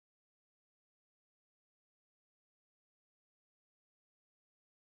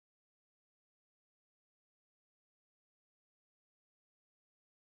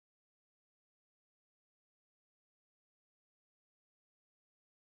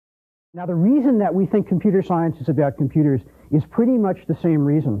Now, the reason that we think computer science is about computers is pretty much the same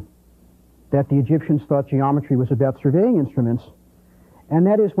reason that the Egyptians thought geometry was about surveying instruments, and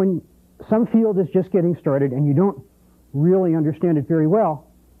that is when some field is just getting started and you don't really understand it very well,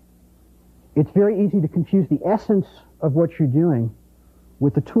 it's very easy to confuse the essence of what you're doing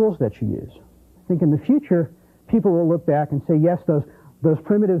with the tools that you use. I think in the future, people will look back and say, yes, those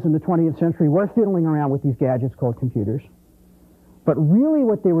primitives in the 20th century were fiddling around with these gadgets called computers. But really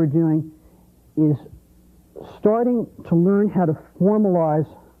what they were doing is starting to learn how to formalize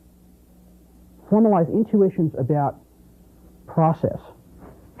intuitions about process,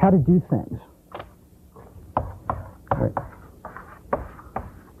 how to do things. Right.